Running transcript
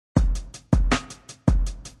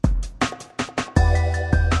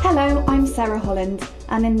Hello, I'm Sarah Holland,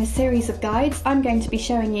 and in this series of guides I'm going to be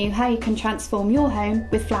showing you how you can transform your home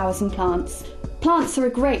with flowers and plants. Plants are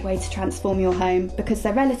a great way to transform your home because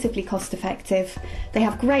they're relatively cost effective, they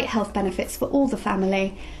have great health benefits for all the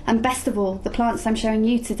family, and best of all, the plants I'm showing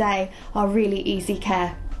you today are really easy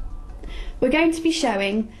care. We're going to be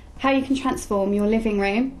showing how you can transform your living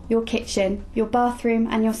room, your kitchen, your bathroom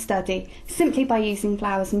and your study simply by using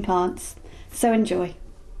flowers and plants. So enjoy.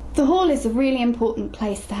 The hall is a really important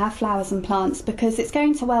place to have flowers and plants because it's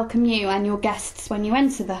going to welcome you and your guests when you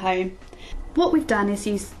enter the home. What we've done is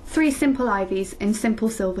use 3 simple ivies in simple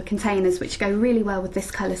silver containers which go really well with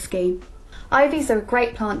this colour scheme. Ivies are a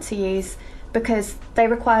great plant to use because they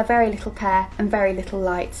require very little care and very little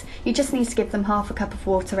light. You just need to give them half a cup of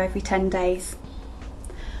water every 10 days.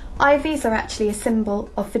 Ivies are actually a symbol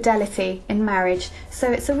of fidelity in marriage,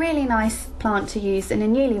 so it's a really nice plant to use in a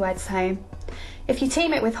newlywed's home. If you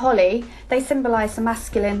team it with holly, they symbolise the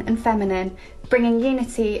masculine and feminine, bringing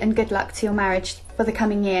unity and good luck to your marriage for the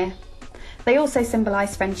coming year. They also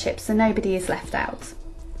symbolise friendship, so nobody is left out.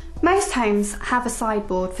 Most homes have a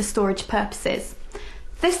sideboard for storage purposes.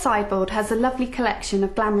 This sideboard has a lovely collection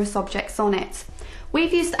of glamorous objects on it.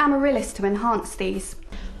 We've used amaryllis to enhance these.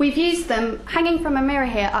 We've used them hanging from a mirror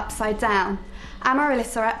here upside down.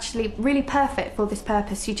 Amaryllis are actually really perfect for this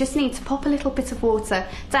purpose. You just need to pop a little bit of water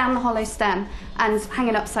down the hollow stem and hang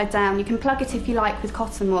it upside down. You can plug it if you like with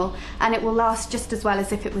cotton wool and it will last just as well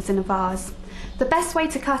as if it was in a vase. The best way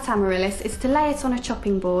to cut amaryllis is to lay it on a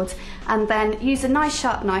chopping board and then use a nice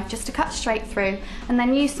sharp knife just to cut straight through and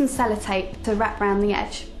then use some sellotape to wrap around the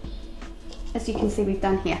edge, as you can see we've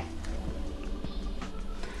done here.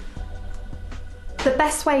 The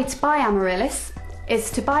best way to buy amaryllis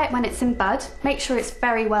is to buy it when it's in bud. Make sure it's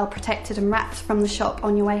very well protected and wrapped from the shop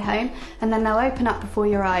on your way home, and then they'll open up before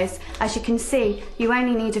your eyes. As you can see, you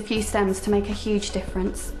only need a few stems to make a huge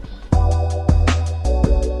difference.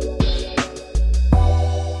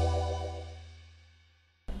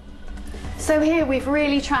 So here we've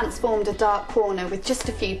really transformed a dark corner with just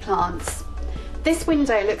a few plants. This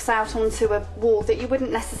window looks out onto a wall that you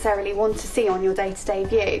wouldn't necessarily want to see on your day-to-day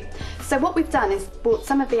view. So what we've done is brought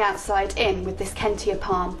some of the outside in with this Kentia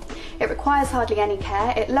palm. It requires hardly any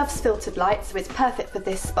care, it loves filtered light, so it's perfect for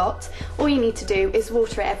this spot. All you need to do is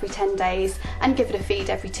water it every 10 days and give it a feed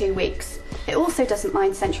every 2 weeks. It also doesn't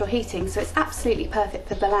mind central heating, so it's absolutely perfect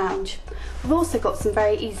for the lounge. We've also got some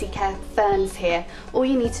very easy care ferns here. All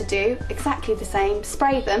you need to do, exactly the same,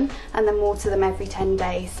 spray them and then water them every 10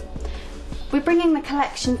 days. We're bringing the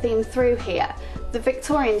collection theme through here. The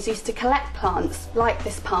Victorians used to collect plants like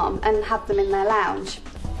this palm and have them in their lounge.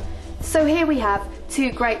 So here we have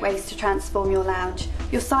 2 great ways to transform your lounge,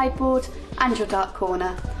 your sideboard and your dark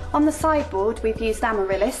corner. On the sideboard we've used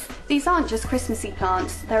amaryllis. These aren't just Christmassy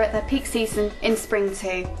plants, they're at their peak season in spring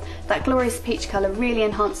too. That glorious peach colour really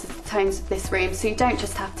enhances the tones of this room, so you don't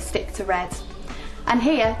just have to stick to red. And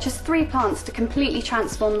here, just 3 plants to completely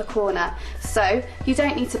transform the corner, so you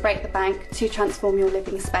don't need to break the bank to transform your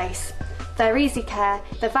living space. They're easy care,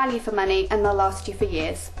 they're value for money, and they'll last you for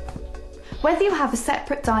years. Whether you have a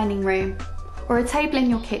separate dining room or a table in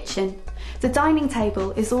your kitchen, the dining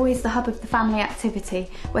table is always the hub of the family activity,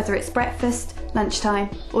 whether it's breakfast,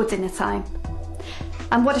 lunchtime or dinner time.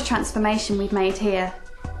 And what a transformation we've made here.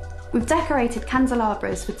 We've decorated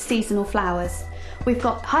candelabras with seasonal flowers. We've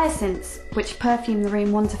got hyacinths, which perfume the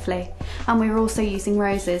room wonderfully, and we're also using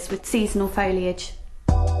roses with seasonal foliage.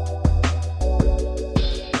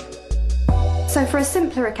 So for a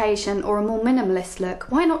simpler occasion or a more minimalist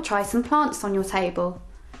look, why not try some plants on your table?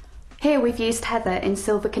 Here we've used heather in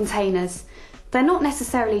silver containers. They're not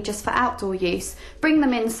necessarily just for outdoor use, bring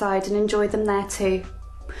them inside and enjoy them there too.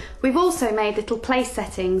 We've also made little place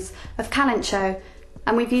settings of kalanchoe,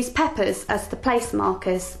 and we've used peppers as the place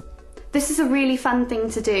markers. This is a really fun thing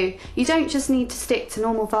to do. You don't just need to stick to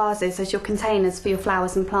normal vases as your containers for your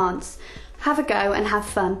flowers and plants. Have a go and have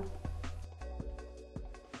fun.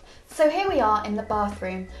 So here we are in the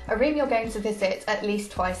bathroom, a room you're going to visit at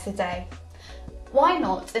least twice a day. Why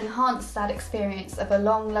not enhance that experience of a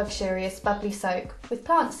long, luxurious, bubbly soak with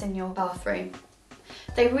plants in your bathroom?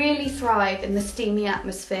 They really thrive in the steamy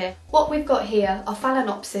atmosphere. What we've got here are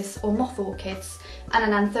Phalaenopsis or moth orchids and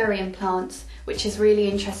an anthurium plant, which is really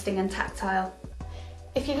interesting and tactile.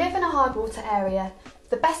 If you live in a hard water area,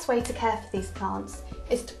 the best way to care for these plants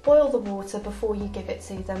is to boil the water before you give it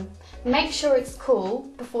to them. Make sure it's cool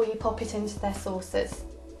before you pop it into their saucers.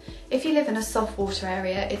 If you live in a soft water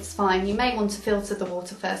area, it's fine. You may want to filter the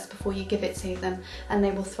water first before you give it to them, and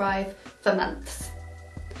they will thrive for months.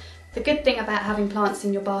 The good thing about having plants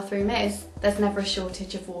in your bathroom is there's never a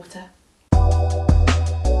shortage of water.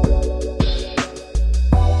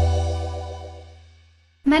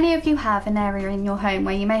 Many of you have an area in your home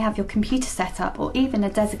where you may have your computer set up or even a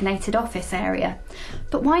designated office area.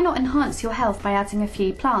 But why not enhance your health by adding a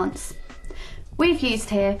few plants? We've used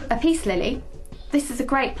here a peace lily. This is a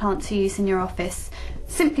great plant to use in your office,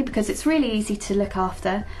 simply because it's really easy to look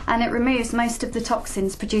after and it removes most of the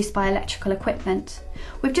toxins produced by electrical equipment.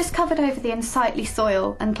 We've just covered over the unsightly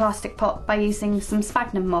soil and plastic pot by using some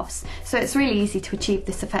sphagnum moss, so it's really easy to achieve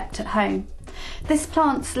this effect at home. This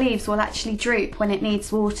plant's leaves will actually droop when it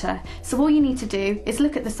needs water, so all you need to do is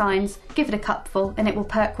look at the signs, give it a cupful, and it will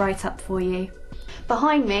perk right up for you.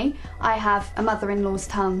 Behind me, I have a mother-in-law's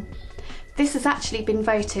tongue. This has actually been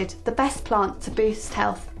voted the best plant to boost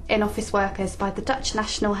health in office workers by the Dutch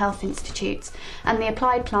National Health Institute and the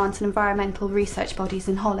applied plant and environmental research bodies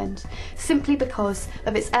in Holland, simply because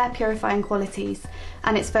of its air purifying qualities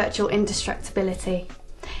and its virtual indestructibility.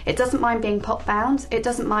 It doesn't mind being pot bound, it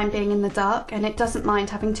doesn't mind being in the dark, and it doesn't mind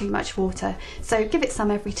having too much water, so give it some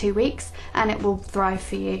every 2 weeks and it will thrive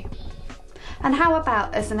for you. And how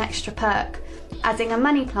about, as an extra perk, adding a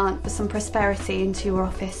money plant for some prosperity into your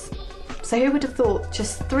office? So who would have thought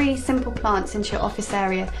just 3 simple plants into your office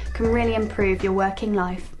area can really improve your working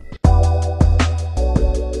life?